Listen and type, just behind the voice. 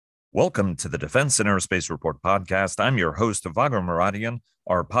Welcome to the Defense and Aerospace Report podcast. I'm your host, Vago Muradian.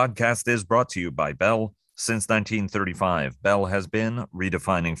 Our podcast is brought to you by Bell. Since 1935, Bell has been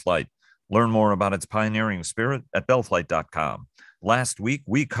redefining flight. Learn more about its pioneering spirit at bellflight.com. Last week,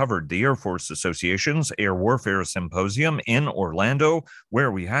 we covered the Air Force Association's Air Warfare Symposium in Orlando,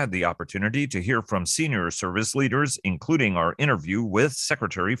 where we had the opportunity to hear from senior service leaders, including our interview with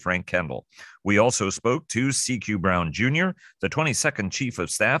Secretary Frank Kendall. We also spoke to C.Q. Brown Jr., the 22nd Chief of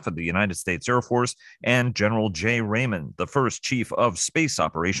Staff of the United States Air Force, and General Jay Raymond, the first Chief of Space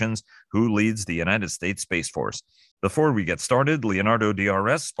Operations, who leads the United States Space Force. Before we get started, Leonardo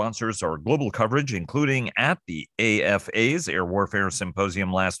DRS sponsors our global coverage, including at the AFA's Air Warfare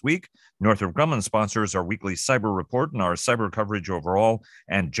Symposium last week. Northrop Grumman sponsors our weekly cyber report and our cyber coverage overall,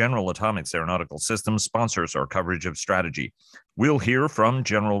 and General Atomics Aeronautical Systems sponsors our coverage of strategy. We'll hear from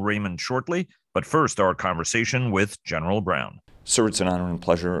General Raymond shortly, but first, our conversation with General Brown. Sir, it's an honor and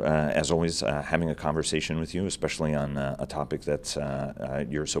pleasure, as always, having a conversation with you, especially on a topic that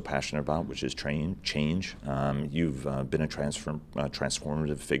you're so passionate about, which is change. You've been a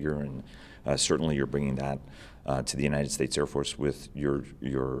transformative figure, and certainly you're bringing that to the United States Air Force with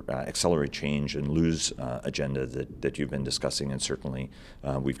your accelerate change and lose agenda that you've been discussing, and certainly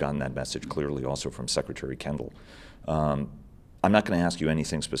we've gotten that message clearly also from Secretary Kendall. I'm not going to ask you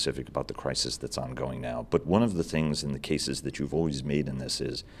anything specific about the crisis that's ongoing now, but one of the things in the cases that you've always made in this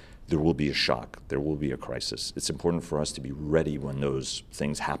is there will be a shock, there will be a crisis. It's important for us to be ready when those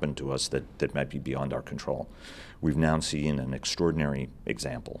things happen to us that might be beyond our control. We've now seen an extraordinary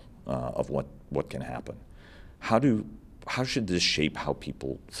example of what can happen. How should this shape how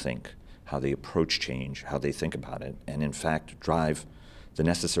people think, how they approach change, how they think about it, and in fact drive the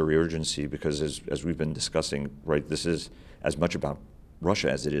necessary urgency? Because as we've been discussing, right, this is as much about Russia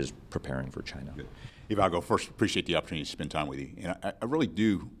as it is preparing for China. Good. Ivago, first, appreciate the opportunity to spend time with you. And I really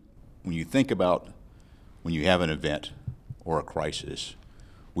do, when you think about when you have an event or a crisis,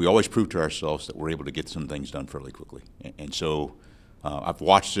 we always prove to ourselves that we're able to get some things done fairly quickly. And so I've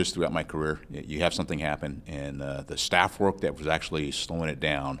watched this throughout my career. You have something happen, and the staff work that was actually slowing it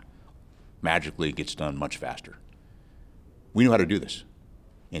down magically gets done much faster. We know how to do this.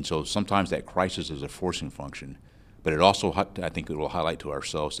 And so sometimes that crisis is a forcing function. But it also, I think it will highlight to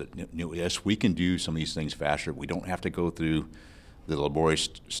ourselves that, yes, we can do some of these things faster. We don't have to go through the laborious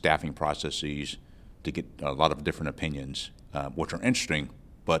staffing processes to get a lot of different opinions, which are interesting,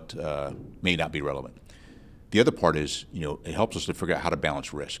 but may not be relevant. The other part is, it helps us to figure out how to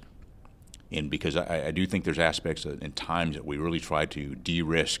balance risk. And because I do think there's aspects in times that we really try to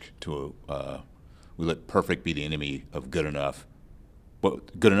de-risk we let perfect be the enemy of good enough.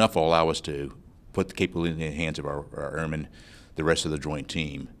 But good enough will allow us to put the capability in the hands of our airmen, the rest of the joint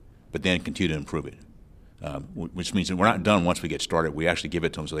team, but then continue to improve it, which means that we're not done once we get started. We actually give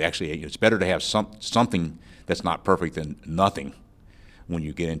it to them. So it's better to have something that's not perfect than nothing when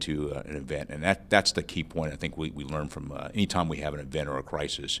you get into an event. And that's the key point I think we learn from anytime we have an event or a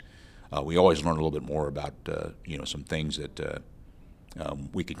crisis. We always learn a little bit more about some things that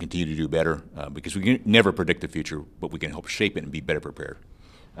we can continue to do better because we can never predict the future, but we can help shape it and be better prepared.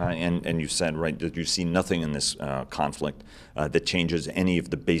 And you said, right, that you see nothing in this conflict that changes any of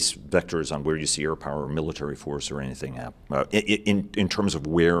the base vectors on where you see air power or military force or anything in terms of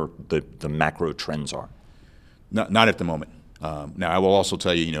where the macro trends are? Not at the moment. Now, I will also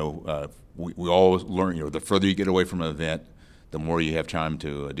tell you, we always learn, the further you get away from an event, the more you have time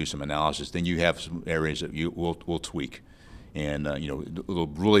to do some analysis. Then you have some areas that we'll tweak. And, it'll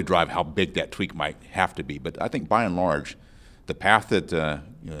really drive how big that tweak might have to be. But I think by and large, the path that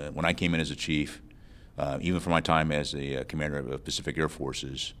when I came in as a chief, even from my time as a commander of Pacific Air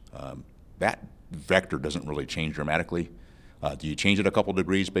Forces, that vector doesn't really change dramatically. Do you change it a couple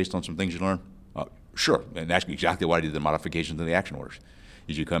degrees based on some things you learn? Sure, and that's exactly why I did the modifications to the action orders.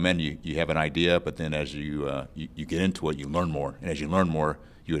 As you come in, you have an idea, but then as you get into it, you learn more, and as you learn more,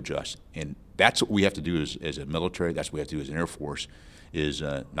 you adjust. And that's what we have to do as a military. That's what we have to do as an Air Force, is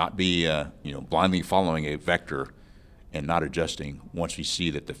not be blindly following a vector and not adjusting once we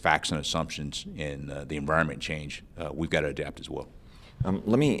see that the facts and assumptions in the environment change. We've got to adapt as well.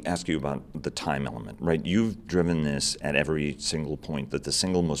 Let me ask you about the time element, right? You've driven this at every single point that the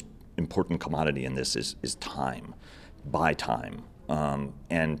single most important commodity in this is time, buy time.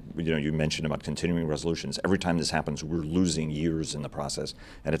 And you mentioned about continuing resolutions. Every time this happens, we're losing years in the process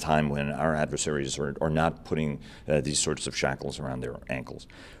at a time when our adversaries are not putting these sorts of shackles around their ankles.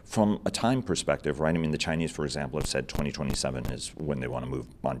 From a time perspective, right? I mean, the Chinese, for example, have said 2027 is when they want to move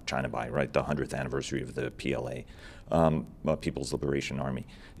on China by, right? The 100th anniversary of the PLA, People's Liberation Army.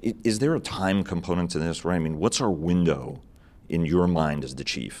 Is there a time component to this, right? I mean, what's our window in your mind as the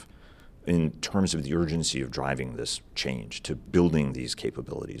chief in terms of the urgency of driving this change to building these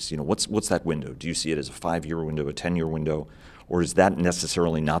capabilities? What's that window? Do you see it as a 5-year window, a 10-year window? Or is that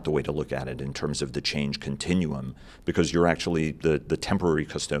necessarily not the way to look at it in terms of the change continuum, because you're actually the temporary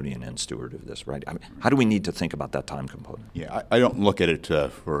custodian and steward of this, right? I mean, how do we need to think about that time component? Yeah, I don't look at it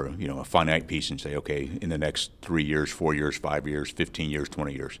for a finite piece and say, okay, in the next 3 years, 4 years, 5 years, 15 years,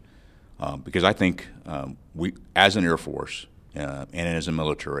 20 years. Because I think we, as an Air Force and as a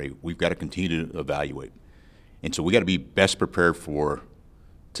military, we've got to continue to evaluate. And so we got to be best prepared for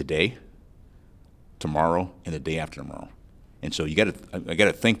today, tomorrow, and the day after tomorrow. And so I got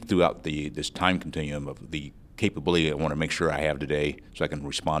to think throughout this time continuum of the capability I want to make sure I have today, so I can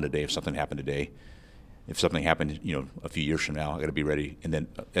respond today if something happened today. If something happened, a few years from now, I got to be ready. And then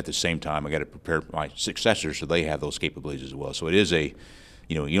at the same time, I got to prepare my successors so they have those capabilities as well. So it is you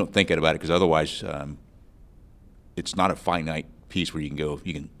don't think about it, because otherwise, it's not a finite piece where you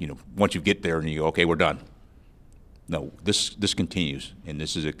can once you get there and you go, okay, we're done. No, this continues, and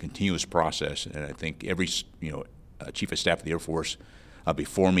this is a continuous process. And I think every Chief of Staff of the Air Force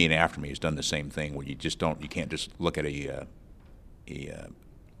before me and after me has done the same thing, where you can't just look at a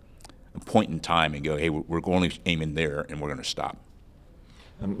point in time and go, hey, we're only aiming there and we're going to stop.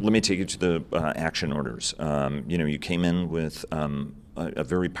 Let me take you to the action orders. You came in with a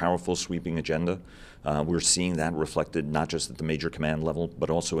very powerful sweeping agenda. We're seeing that reflected not just at the major command level,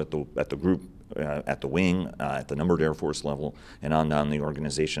 but also at the group, at the wing, at the numbered Air Force level, and on down the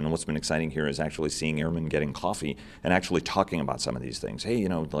organization. And what's been exciting here is actually seeing airmen getting coffee and actually talking about some of these things. Hey,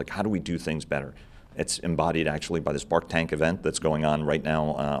 how do we do things better? It's embodied actually by this Bark Tank event that's going on right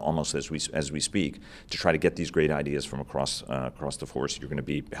now, almost as we speak, to try to get these great ideas from across the force. You're going to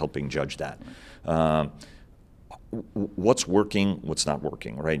be helping judge that. What's working, what's not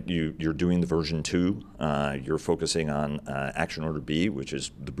working, right? You're doing the version 2. You're focusing on Action Order B, which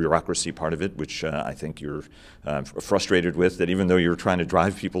is the bureaucracy part of it, which I think you're frustrated with, that even though you're trying to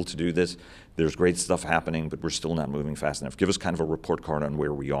drive people to do this, there's great stuff happening, but we're still not moving fast enough. Give us kind of a report card on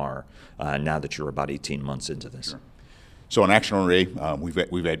where we are now that you're about 18 months into this. Sure. So on Action Order A,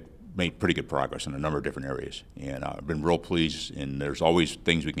 we've made pretty good progress in a number of different areas, and I've been real pleased. And there's always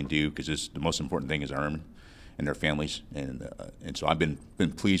things we can do, because the most important thing is our airmen and their families, and so I've been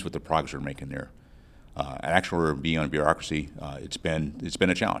pleased with the progress we're making there. At Action Order B on bureaucracy, it's been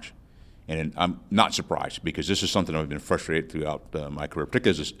a challenge, and I'm not surprised, because this is something I've been frustrated throughout my career,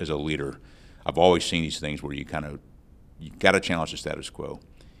 particularly as a leader. I've always seen these things where you got to challenge the status quo,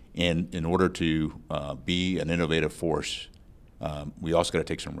 and in order to be an innovative force, we also got to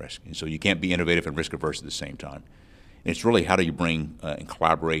take some risk, and so you can't be innovative and risk averse at the same time. It's really how do you bring and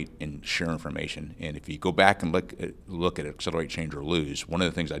collaborate and share information. And if you go back and look at Accelerate, Change, or Lose, one of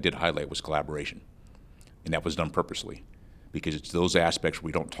the things I did highlight was collaboration. And that was done purposely, because it's those aspects where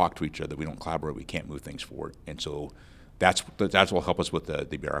we don't talk to each other, we don't collaborate, we can't move things forward. And so that's what will help us with the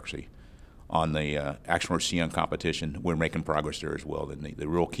bureaucracy. On the Action Order C on competition, we're making progress there as well. And the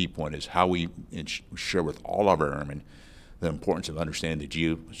real key point is how we share with all of our airmen the importance of understanding the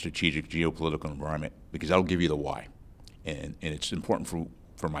geostrategic, geopolitical environment, because that'll give you the why. And it's important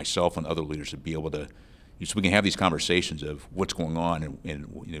for myself and other leaders to be able to, so we can have these conversations of what's going on,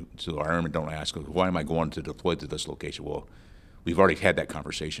 and so our airmen don't ask, why am I going to deploy to this location? Well, we've already had that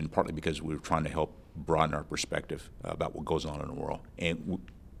conversation, partly because we're trying to help broaden our perspective about what goes on in the world. And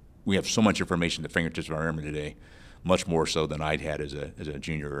we have so much information at the fingertips of our airmen today, much more so than I'd had as a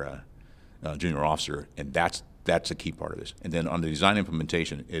junior officer, and that's a key part of this. And then on the design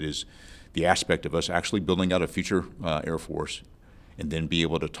implementation, it is the aspect of us actually building out a future Air Force, and then be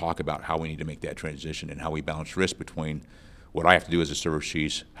able to talk about how we need to make that transition and how we balance risk between what I have to do as a service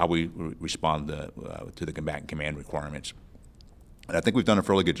chief, how we respond to the combatant command requirements. And I think we've done a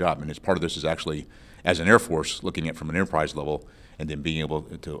fairly good job, and as part of this is actually, as an Air Force, looking at from an enterprise level, and then being able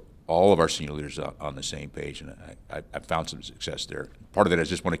to all of our senior leaders on the same page, and I've found some success there. Part of that is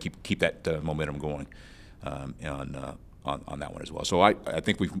just want to keep that momentum going on that one as well. So I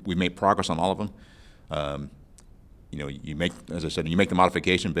think we've made progress on all of them. You make, as I said, you make the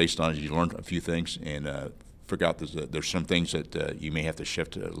modification based on as you learn a few things, and figure out there's some things that you may have to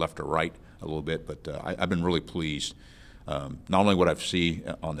shift left or right a little bit. But I've been really pleased, not only what I've seen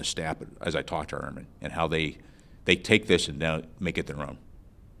on the staff, but as I talk to our airmen and how they take this and now make it their own.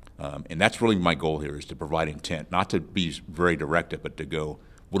 And that's really my goal here, is to provide intent, not to be very directive, but to go,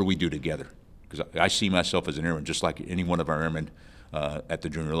 what do we do together? Because I see myself as an airman just like any one of our airmen at the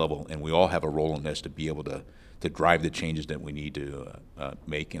junior level, and we all have a role in this to be able to drive the changes that we need to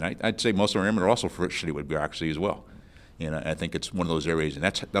make. And I'd say most of our airmen are also frustrated with bureaucracy as well. And I think it's one of those areas, and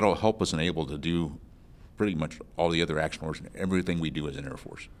that'll help us enable to do pretty much all the other action orders and everything we do as an Air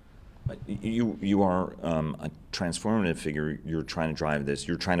Force. You are a transformative figure. You're trying to drive this.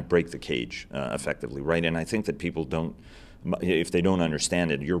 You're trying to break the cage effectively, right? And I think that people don't, if they don't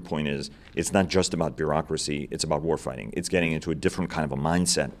understand it, your point is it's not just about bureaucracy, it's about warfighting. It's getting into a different kind of a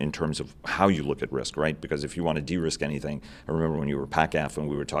mindset in terms of how you look at risk, right? Because if you want to de-risk anything, I remember when you were PACAF and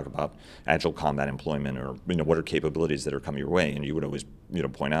we would talk about agile combat employment or what are capabilities that are coming your way, and you would always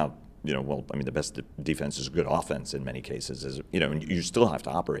point out, well, I mean, the best defense is good offense in many cases, and you still have to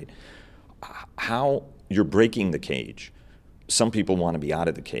operate. How you're breaking the cage. Some people want to be out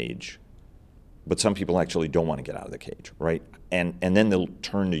of the cage, but some people actually don't want to get out of the cage, right? And then they'll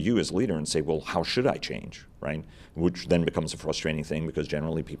turn to you as leader and say, well, how should I change, right? Which then becomes a frustrating thing because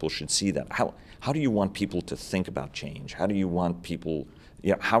generally people should see that. How do you want people to think about change? How do you want people,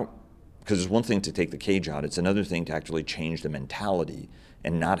 because it's one thing to take the cage out, it's another thing to actually change the mentality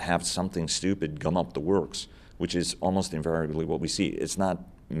and not have something stupid gum up the works, which is almost invariably what we see. It's not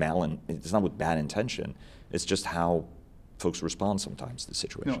with bad intention. It's just how folks respond sometimes to the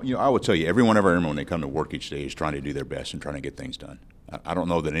situation. I would tell you, every one of our airmen when they come to work each day is trying to do their best and trying to get things done. I don't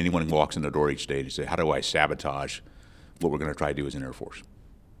know that anyone walks in the door each day to say, how do I sabotage what we're going to try to do as an Air Force?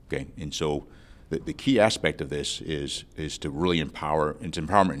 Okay, and so the key aspect of this is to really empower. It's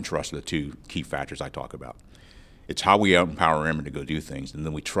empowerment and trust are the two key factors I talk about. It's how we empower airmen to go do things, and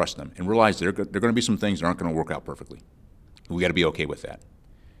then we trust them and realize there are going to be some things that aren't going to work out perfectly. We got to be okay with that.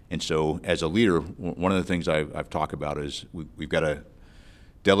 And so as a leader, one of the things I've talked about is we've got to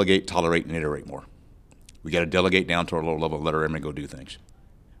delegate, tolerate, and iterate more. We got to delegate down to our lower level and let our airmen go do things.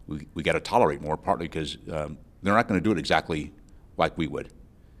 We got to tolerate more, partly because they're not going to do it exactly like we would.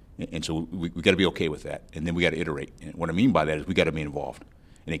 And so we got to be okay with that. And then we got to iterate. And what I mean by that is we got to be involved.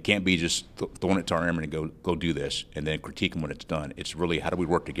 And it can't be just throwing it to our airmen and go do this and then critique them when it's done. It's really how do we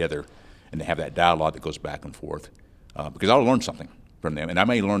work together and to have that dialogue that goes back and forth. Because I'll learn something from them. And I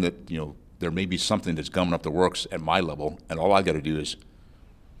may learn that, there may be something that's gumming up the works at my level, and all I got to do is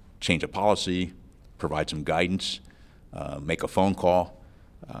change a policy, provide some guidance, make a phone call.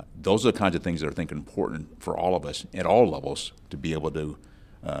 Those are the kinds of things that I think are important for all of us at all levels to be able to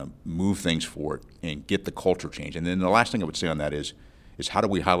move things forward and get the culture change. And then the last thing I would say on that is how do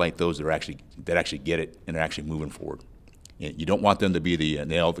we highlight those that actually get it and are actually moving forward. You don't want them to be the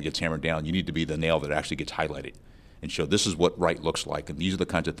nail that gets hammered down. You need to be the nail that actually gets highlighted and show this is what right looks like. And these are the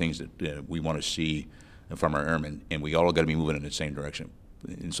kinds of things that we want to see from our airmen, and we all got to be moving in the same direction.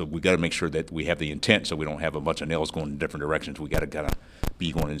 And so we got to make sure that we have the intent so we don't have a bunch of nails going in different directions. We got to kind of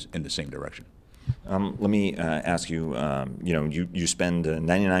be going in the same direction. Let me ask you, you spend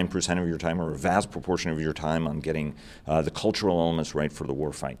 99% of your time, or a vast proportion of your time, on getting the cultural elements right for the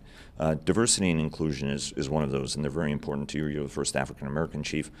warfight. Diversity and inclusion is one of those, and they're very important to you. You're the first African-American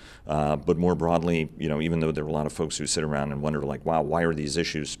chief. But more broadly, even though there are a lot of folks who sit around and wonder, like, wow, why are these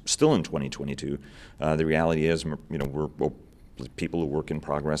issues still in 2022? The reality is, we're people who work in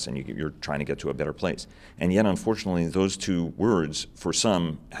progress, and you're trying to get to a better place. And yet, unfortunately, those two words, for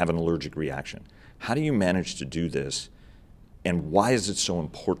some, have an allergic reaction. How do you manage to do this, and why is it so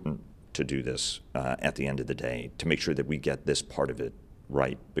important to do this at the end of the day, to make sure that we get this part of it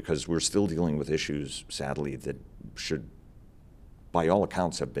right? Because we're still dealing with issues, sadly, that should, by all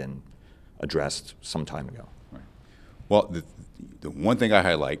accounts, have been addressed some time ago. Right. Well, the one thing I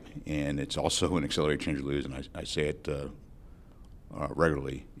highlight, and it's also an accelerate, change, or lose, and I say it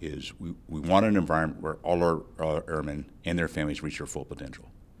regularly, is we want an environment where all our airmen and their families reach their full potential.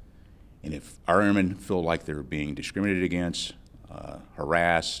 And if our airmen feel like they're being discriminated against,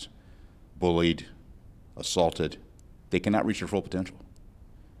 harassed, bullied, assaulted, they cannot reach their full potential.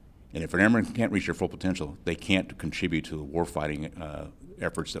 And if an airman can't reach their full potential, they can't contribute to the warfighting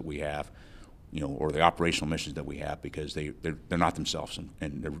efforts that we have, or the operational missions that we have, because they're not themselves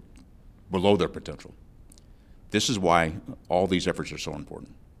and they're below their potential. This is why all these efforts are so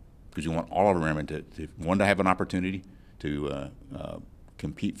important, because we want all of our airmen to have an opportunity to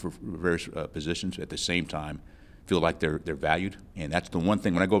compete for various positions, at the same time feel like they're valued. And that's the one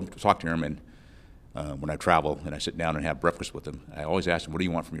thing, when I go talk to airmen, when I travel and I sit down and have breakfast with them, I always ask them, what do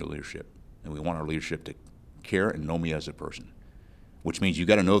you want from your leadership? And we want our leadership to care and know me as a person, which means you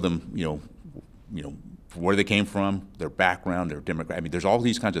got to know them, where they came from, their background, their demographic. I mean, there's all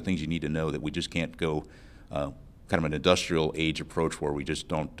these kinds of things you need to know that we just can't go kind of an industrial age approach where we just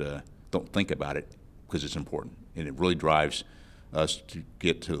don't think about it, because it's important. And it really drives us to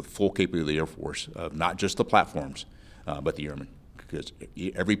get to the full capability of the Air Force, of not just the platforms, but the airmen. Because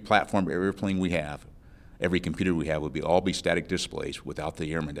every platform, every airplane we have, every computer we have would all be static displays without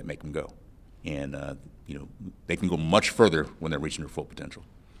the airmen that make them go. And they can go much further when they're reaching their full potential.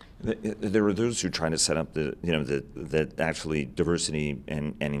 There are those who try to set up that actually diversity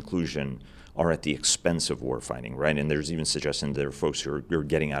and inclusion are at the expense of warfighting, right? And there's even suggestion there are folks who are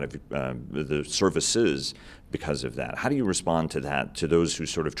getting out of the services because of that. How do you respond to that, to those who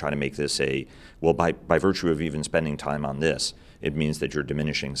sort of try to make this by virtue of even spending time on this, it means that you're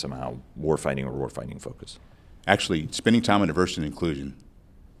diminishing somehow warfighting or warfighting focus? Actually, spending time on diversity and inclusion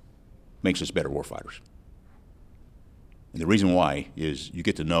makes us better warfighters. And the reason why is you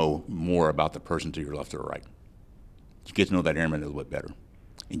get to know more about the person to your left or right. You get to know that airman a little bit better.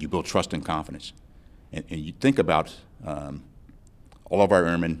 And you build trust and confidence. And you think about all of our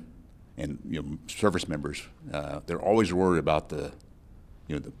airmen and service members. They're always worried about the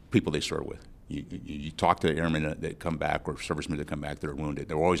people they serve with. You talk to airmen that come back or servicemen that come back that are wounded.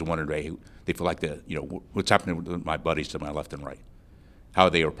 They're always wondering, hey, they feel like what's happening with my buddies to my left and right, how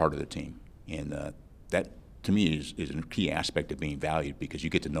they are part of the team. And that, to me, is a key aspect of being valued, because you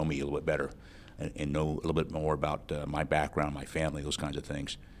get to know me a little bit better and know a little bit more about my background, my family, those kinds of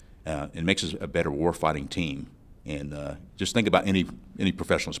things. It makes us a better warfighting team. And just think about any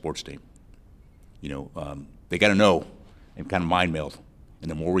professional sports team. They got to know and kind of mind meld. And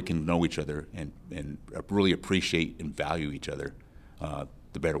the more we can know each other and really appreciate and value each other,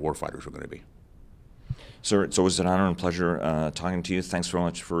 the better warfighters we're going to be. Sir, it's always an honor and pleasure talking to you. Thanks very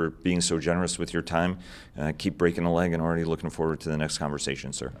much for being so generous with your time. Keep breaking the leg, and already looking forward to the next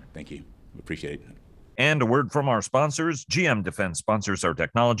conversation, sir. Thank you. We appreciate it. And a word from our sponsors. GM Defense sponsors our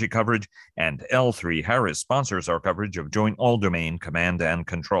technology coverage, and L3 Harris sponsors our coverage of Joint All-Domain Command and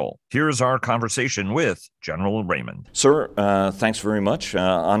Control. Here's our conversation with General Raymond. Sir, thanks very much.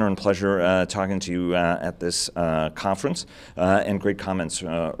 Honor and pleasure talking to you at this conference, and great comments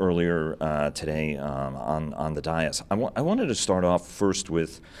earlier today on the dais. I wanted to start off first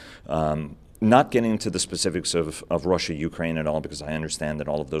with not getting into the specifics of Russia, Ukraine at all, because I understand that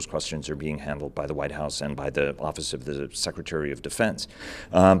all of those questions are being handled by the White House and by the Office of the Secretary of Defense.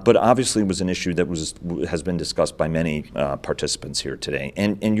 But obviously it was an issue that has been discussed by many participants here today.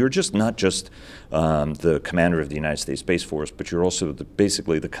 And you're not just the commander of the United States Space Force, but you're also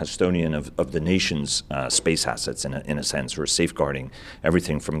basically the custodian of the nation's space assets in a sense, or safeguarding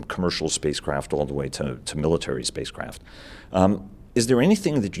everything from commercial spacecraft all the way to military spacecraft. Is there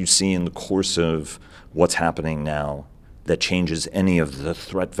anything that you see in the course of what's happening now that changes any of the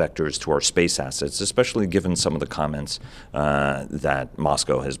threat vectors to our space assets, especially given some of the comments that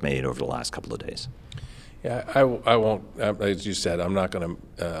Moscow has made over the last couple of days? Yeah, I won't, as you said, I'm not going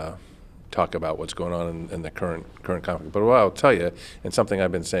to talk about what's going on in the current conflict. But what I'll tell you, and something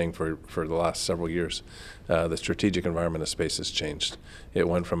I've been saying for the last several years, the strategic environment of space has changed. It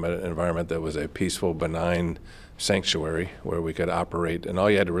went from an environment that was a peaceful, benign sanctuary where we could operate, and all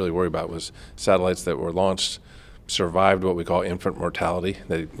you had to really worry about was satellites that were launched, survived what we call infant mortality.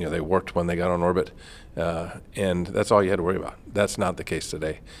 They worked when they got on orbit, and that's all you had to worry about. That's not the case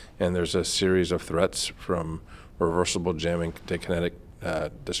today. And there's a series of threats from reversible jamming to kinetic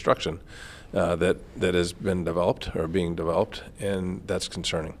destruction that has been developed or being developed, and that's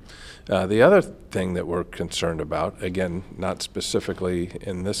concerning. The other thing that we're concerned about, again, not specifically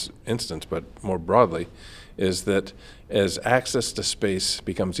in this instance, but more broadly, is that as access to space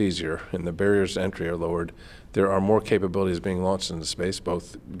becomes easier and the barriers to entry are lowered, there are more capabilities being launched into space,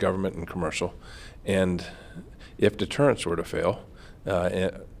 both government and commercial. And if deterrence were to fail,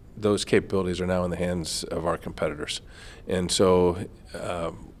 those capabilities are now in the hands of our competitors. And so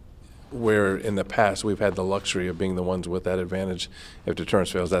where in the past we've had the luxury of being the ones with that advantage, if deterrence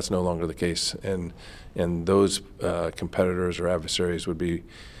fails, that's no longer the case. And those competitors or adversaries would be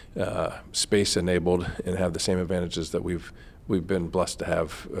space enabled and have the same advantages that we've been blessed to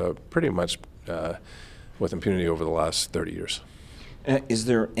have pretty much with impunity over the last 30 years. Is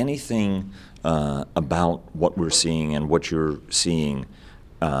there anything about what we're seeing and what you're seeing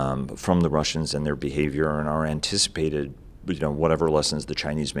from the Russians and their behavior and our anticipated, whatever lessons the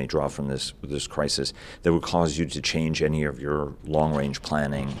Chinese may draw from this crisis, that would cause you to change any of your long-range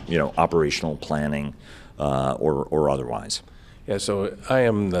planning, operational planning, or otherwise? Yeah, so I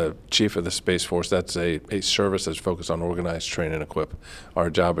am the chief of the Space Force. That's a service that's focused on organize, train, and equip.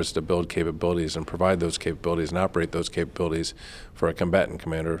 Our job is to build capabilities and provide those capabilities and operate those capabilities for a combatant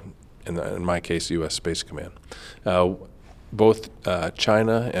commander, in my case, U.S. Space Command. Both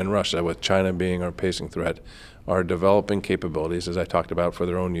China and Russia, with China being our pacing threat, are developing capabilities, as I talked about, for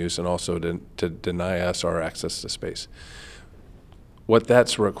their own use and also to deny us our access to space. What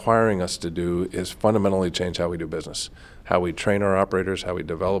that's requiring us to do is fundamentally change how we do business, how we train our operators, how we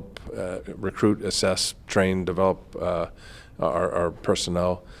develop, recruit, assess, train, develop our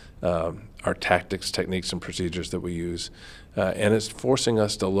personnel, our tactics, techniques, and procedures that we use, and it's forcing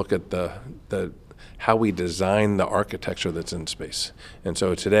us to look at the how we design the architecture that's in space. And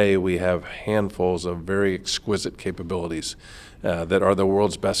so today we have handfuls of very exquisite capabilities that are the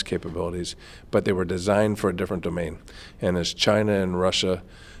world's best capabilities, but they were designed for a different domain. And as China and Russia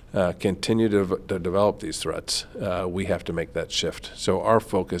continue to develop these threats, we have to make that shift. So our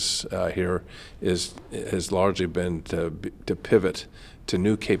focus here has largely been to pivot to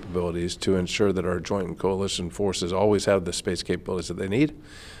new capabilities to ensure that our joint and coalition forces always have the space capabilities that they need,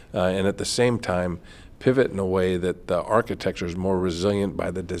 and at the same time pivot in a way that the architecture is more resilient by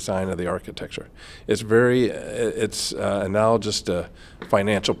the design of the architecture. It's analogous to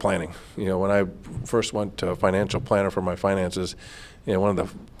financial planning. When I first went to a financial planner for my finances, one of the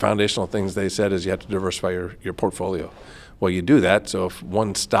foundational things they said is you have to diversify your portfolio. Well, you do that, so if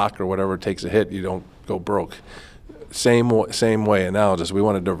one stock or whatever takes a hit, you don't go broke. Same way, analogous. We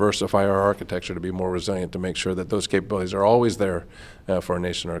want to diversify our architecture to be more resilient, to make sure that those capabilities are always there for our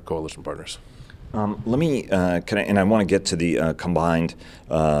nation and our coalition partners. Let me, and I want to get to the combined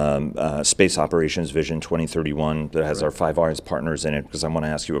Space Operations Vision 2031 that has our 5 Eyes partners in it, because I want to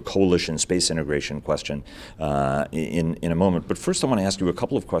ask you a coalition space integration question in a moment. But first I want to ask you a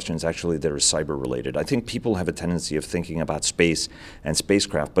couple of questions actually that are cyber related. I think people have a tendency of thinking about space and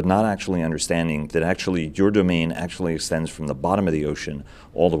spacecraft, but not actually understanding that actually your domain actually extends from the bottom of the ocean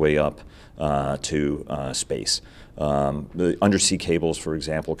all the way up to space. The undersea cables, for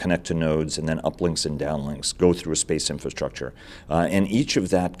example, connect to nodes and then uplinks and downlinks, go through a space infrastructure. And each of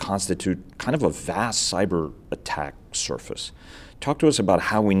that constitute kind of a vast cyber attack surface. Talk to us about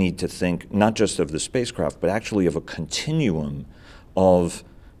how we need to think not just of the spacecraft, but actually of a continuum of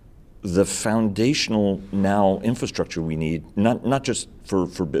the foundational now infrastructure we need, not just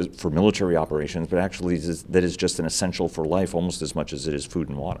for military operations, but actually that is just an essential for life almost as much as it is food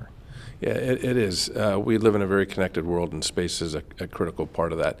and water. Yeah, it is. We live in a very connected world, and space is a critical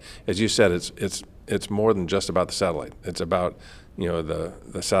part of that. As you said, it's more than just about the satellite. It's about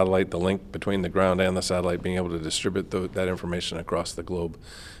the satellite, the link between the ground and the satellite, being able to distribute that information across the globe.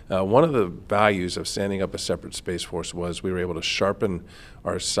 One of the values of standing up a separate Space Force was we were able to sharpen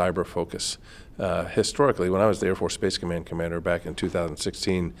our cyber focus. Historically, when I was the Air Force Space Command Commander back in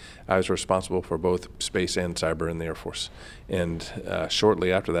 2016, I was responsible for both space and cyber in the Air Force. And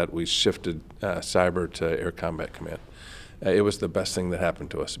shortly after that, we shifted cyber to Air Combat Command. It was the best thing that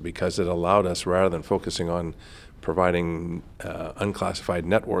happened to us because it allowed us, rather than focusing on providing unclassified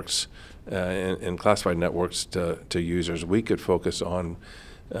networks and classified networks to users, we could focus on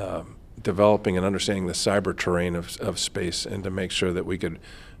developing and understanding the cyber terrain of space, and to make sure that we could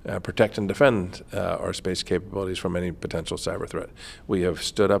protect and defend our space capabilities from any potential cyber threat. We have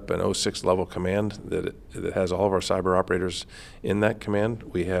stood up an 06 level command that has all of our cyber operators in that command.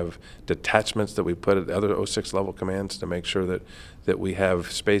 We have detachments that we put at other 06 level commands to make sure that we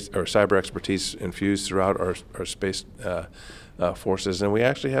have space or cyber expertise infused throughout our space forces. And we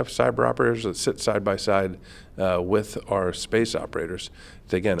actually have cyber operators that sit side by side with our space operators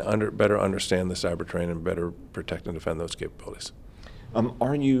to, again, better understand the cyber terrain and better protect and defend those capabilities. A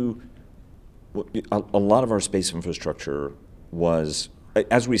lot of our space infrastructure was,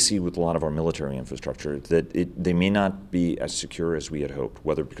 as we see with a lot of our military infrastructure, that they may not be as secure as we had hoped,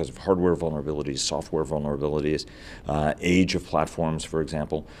 whether because of hardware vulnerabilities, software vulnerabilities, age of platforms, for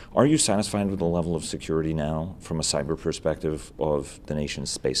example. Are you satisfied with the level of security now from a cyber perspective of the nation's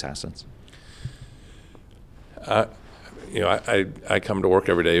space assets? I come to work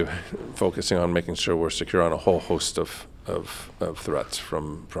every day focusing on making sure we're secure on a whole host of threats,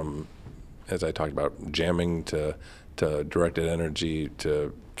 from as I talked about, jamming to directed energy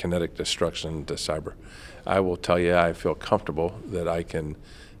to kinetic destruction to cyber. I will tell you, I feel comfortable that I can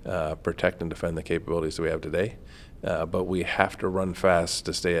protect and defend the capabilities that we have today, but we have to run fast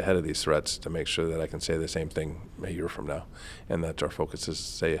to stay ahead of these threats to make sure that I can say the same thing a year from now, and that's our focus, is to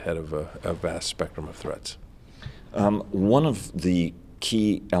stay ahead of a vast spectrum of threats. One of the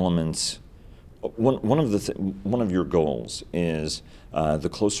key elements, one of your goals is the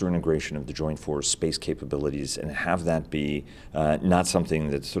closer integration of the Joint Force space capabilities, and have that be not something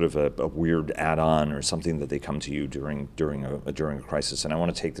that's sort of a weird add-on or something that they come to you during a crisis. And I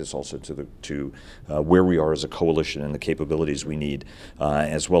want to take this also to where we are as a coalition and the capabilities we need,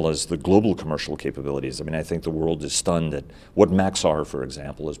 as well as the global commercial capabilities. I mean, I think the world is stunned at what Maxar, for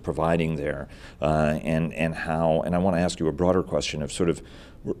example, is providing there, and how. And I want to ask you a broader question of sort of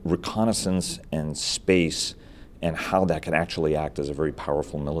reconnaissance and space and how that can actually act as a very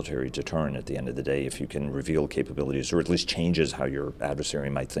powerful military deterrent at the end of the day if you can reveal capabilities, or at least changes how your adversary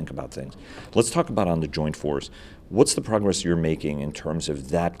might think about things. Let's talk about on the Joint Force. What's the progress you're making in terms of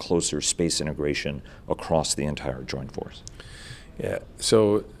that closer space integration across the entire Joint Force? Yeah,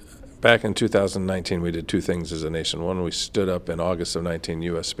 so back in 2019, we did two things as a nation. One, we stood up in August of 19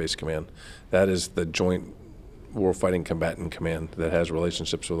 U.S. Space Command. That is the Joint Warfighting Combatant Command that has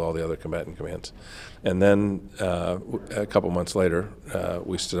relationships with all the other combatant commands. And then a couple months later,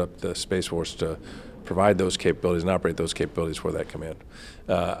 we stood up the Space Force to provide those capabilities and operate those capabilities for that command.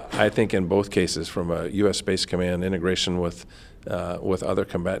 I think in both cases, from a U.S. Space Command integration with other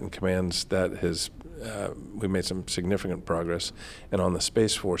combatant commands, that has we made some significant progress. And on the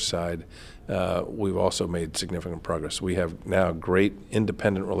Space Force side, we've also made significant progress. We have now great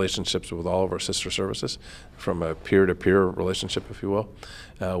independent relationships with all of our sister services, from a peer-to-peer relationship, if you will.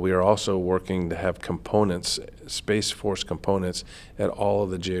 We are also working to have components, Space Force components, at all of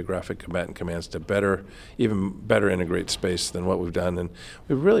the geographic combatant commands to even better integrate space than what we've done. And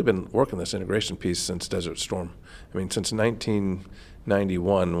we've really been working this integration piece since Desert Storm. I mean, since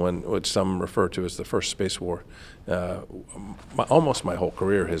 1991, which some refer to as the first space war, almost my whole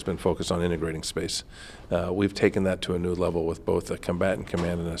career has been focused on integrating space. We've taken that to a new level with both a combatant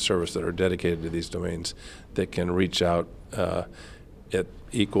command and a service that are dedicated to these domains that can reach out at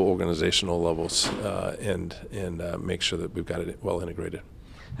equal organizational levels and make sure that we've got it well integrated.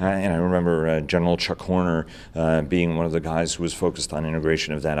 And I remember General Chuck Horner being one of the guys who was focused on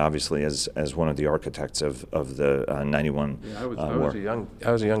integration of that, obviously as one of the architects of the 91 war.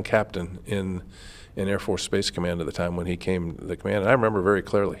 I was a young captain in Air Force Space Command at the time when he came to the command. And I remember very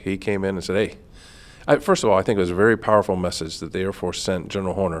clearly, he came in and said, hey, first of all, I think it was a very powerful message that the Air Force sent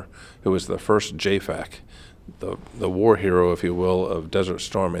General Horner, who was the first JFAC, the war hero, if you will, of Desert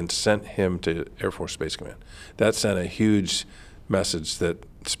Storm, and sent him to Air Force Space Command. That sent a huge message that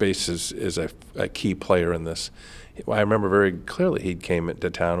space is a key player in this. I remember very clearly he came to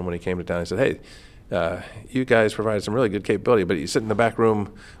town, and when he came to town, he said, hey, you guys provided some really good capability, but you sit in the back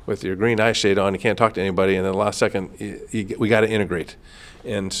room with your green eye shade on, you can't talk to anybody, and then the last second, we got to integrate.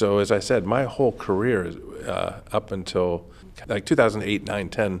 And so, as I said, my whole career, up until like 2008, 9,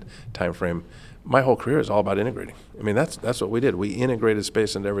 10 timeframe, my whole career is all about integrating. I mean, that's what we did. We integrated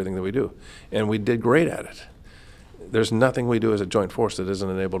space into everything that we do, and we did great at it. There's nothing we do as a joint force that isn't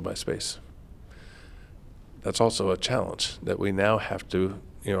enabled by space. That's also a challenge that we now have to,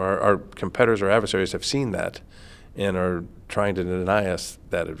 our competitors, our adversaries have seen that and are trying to deny us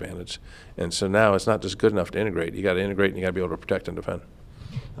that advantage. And so now it's not just good enough to integrate. You got to integrate and you got to be able to protect and defend.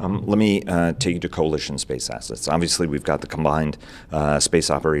 Let me take you to coalition space assets. Obviously, we've got the combined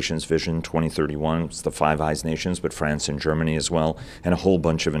space operations vision 2031. It's the Five Eyes nations, but France and Germany as well, and a whole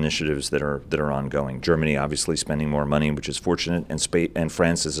bunch of initiatives that are ongoing. Germany obviously spending more money, which is fortunate, and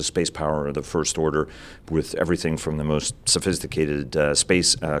France is a space power of the first order, with everything from the most sophisticated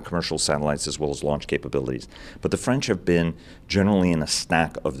space commercial satellites as well as launch capabilities. But the French have been generally in a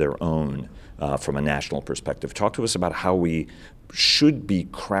stack of their own from a national perspective. Talk to us about how we should be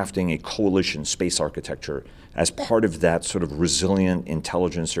crafting a coalition space architecture as part of that sort of resilient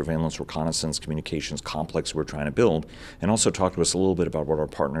intelligence, surveillance, reconnaissance, communications complex we're trying to build. And also talk to us a little bit about what our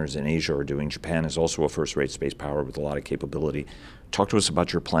partners in Asia are doing. Japan is also a first-rate space power with a lot of capability. Talk to us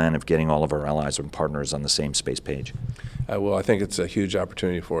about your plan of getting all of our allies and partners on the same space page. Well, I think it's a huge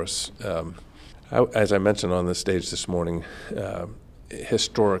opportunity for us. As I mentioned on this stage this morning,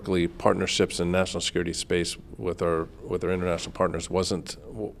 historically, partnerships in national security space with our international partners wasn't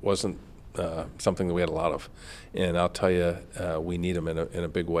something that we had a lot of, and I'll tell you, we need them in a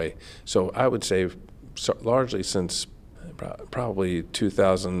big way. So I would say, largely since probably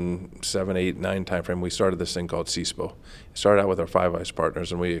 2007, 8, 9 timeframe, we started this thing called CISPO. It started out with our Five Eyes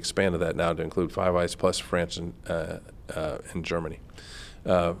partners, and we expanded that now to include Five Eyes plus France and Germany.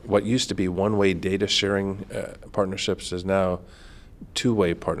 What used to be one-way data sharing partnerships is now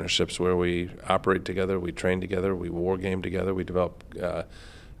two-way partnerships where we operate together, we train together, we war game together, we develop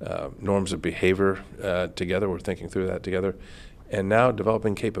norms of behavior together. We're thinking through that together, and now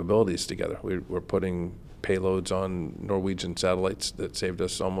developing capabilities together. We're putting payloads on Norwegian satellites that saved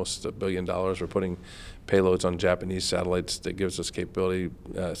us almost $1 billion. We're putting payloads on Japanese satellites that gives us capability,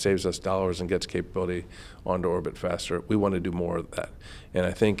 saves us dollars and gets capability onto orbit faster. We want to do more of that, and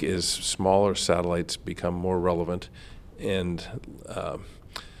I think as smaller satellites become more relevant and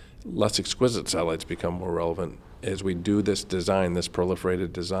less exquisite satellites become more relevant, as we do this design, this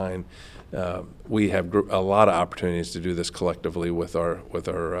proliferated design, we have a lot of opportunities to do this collectively with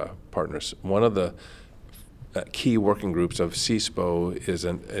our partners. One of the key working groups of CSPO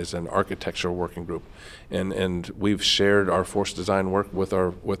is an architecture working group, and we've shared our force design work with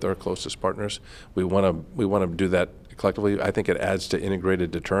our closest partners. We want to do that collectively. I think it adds to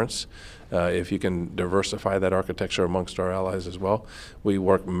integrated deterrence. If you can diversify that architecture amongst our allies as well. We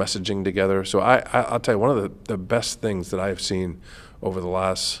work messaging together. So I'll tell you, one of the best things that I've seen over the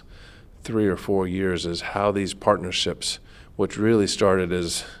last 3 or 4 years is how these partnerships, which really started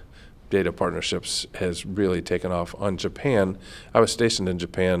as data partnerships, has really taken off on Japan. I was stationed in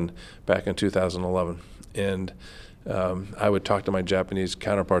Japan back in 2011, and I would talk to my Japanese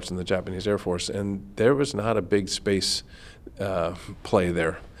counterparts in the Japanese Air Force, and there was not a big space play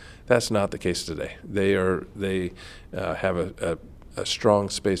there. That's not the case today. They have a strong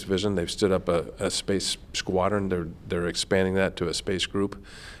space vision. They've stood up a space squadron. They're expanding that to a space group.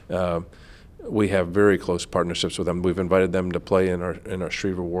 We have very close partnerships with them. We've invited them to play in our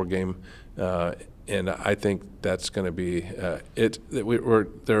Shriver war game, and I think that's going to be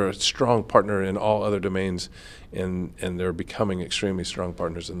they're a strong partner in all other domains, and they're becoming extremely strong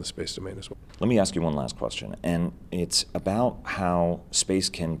partners in the space domain as well. Let me ask you one last question, and it's about how space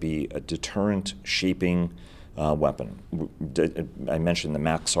can be a deterrent shaping weapon. I mentioned the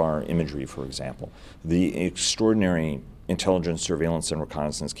Maxar imagery, for example. The extraordinary intelligence, surveillance, and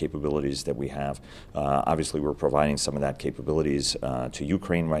reconnaissance capabilities that we have. Obviously, we're providing some of that capabilities to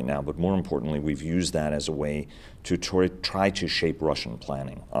Ukraine right now, but more importantly, we've used that as a way to try to shape Russian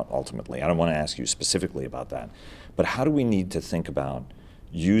planning, ultimately. I don't want to ask you specifically about that, but how do we need to think about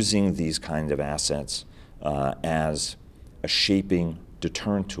using these kind of assets as a shaping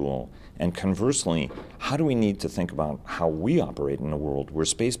deterrent tool? And conversely, how do we need to think about how we operate in a world where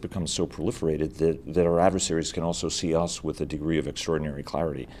space becomes so proliferated that our adversaries can also see us with a degree of extraordinary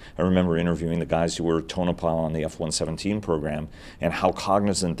clarity? I remember interviewing the guys who were Tonopah on the F-117 program and how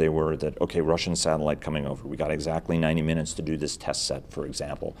cognizant they were that, okay, Russian satellite coming over. We got exactly 90 minutes to do this test set, for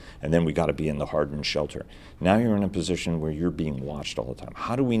example, and then we got to be in the hardened shelter. Now you're in a position where you're being watched all the time.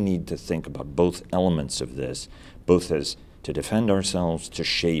 How do we need to think about both elements of this, both as to defend ourselves, to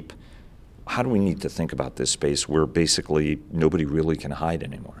shape? How do we need to think about this space where basically nobody really can hide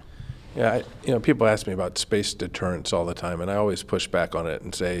anymore? Yeah, people ask me about space deterrence all the time, and I always push back on it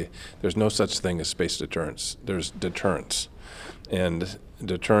and say there's no such thing as space deterrence. There's deterrence. And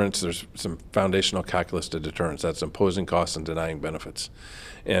deterrence, there's some foundational calculus to deterrence. That's imposing costs and denying benefits.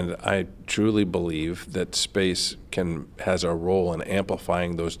 And I truly believe that space has a role in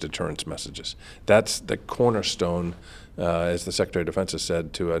amplifying those deterrence messages. That's the cornerstone, as the Secretary of Defense has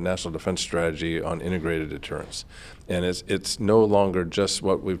said, to a national defense strategy on integrated deterrence. And it's no longer just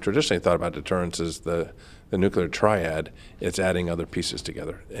what we've traditionally thought about deterrence as the nuclear triad. It's adding other pieces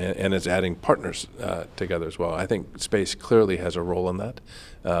together, and it's adding partners together as well. I think space clearly has a role in that,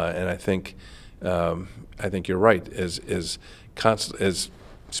 and I think you're right. As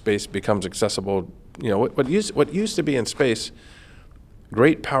space becomes accessible, what used to be in space,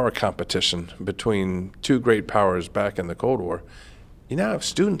 great power competition between two great powers back in the Cold War, you now have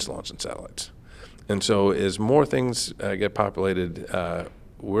students launching satellites. And so as more things get populated,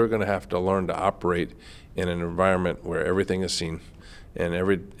 we're going to have to learn to operate in an environment where everything is seen,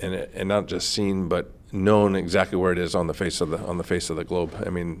 and not just seen, but known exactly where it is on the face of the globe. I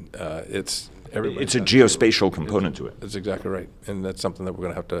mean, it's a geospatial component to it. That's exactly right, and that's something that we're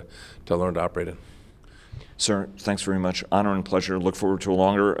going to have to learn to operate in. Sir, thanks very much. Honor and pleasure. Look forward to a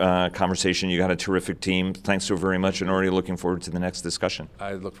longer conversation. You got a terrific team. Thanks so very much, and already looking forward to the next discussion.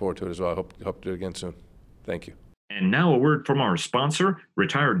 I look forward to it as well. I hope to do it again soon. Thank you. And now a word from our sponsor,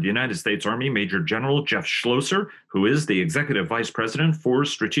 retired United States Army Major General Jeff Schlosser, who is the Executive Vice President for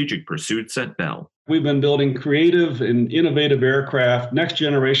Strategic Pursuits at Bell. We've been building creative and innovative aircraft, next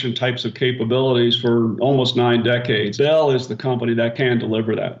generation types of capabilities for almost 9 decades. Bell is the company that can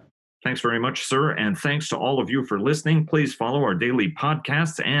deliver that. Thanks very much, sir, and thanks to all of you for listening. Please follow our daily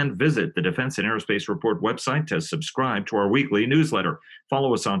podcasts and visit the Defense and Aerospace Report website to subscribe to our weekly newsletter.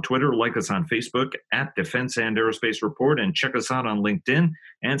 Follow us on Twitter, like us on Facebook at Defense and Aerospace Report, and check us out on LinkedIn.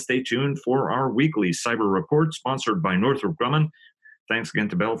 And stay tuned for our weekly cyber report sponsored by Northrop Grumman. Thanks again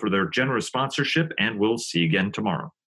to Bell for their generous sponsorship, and we'll see you again tomorrow.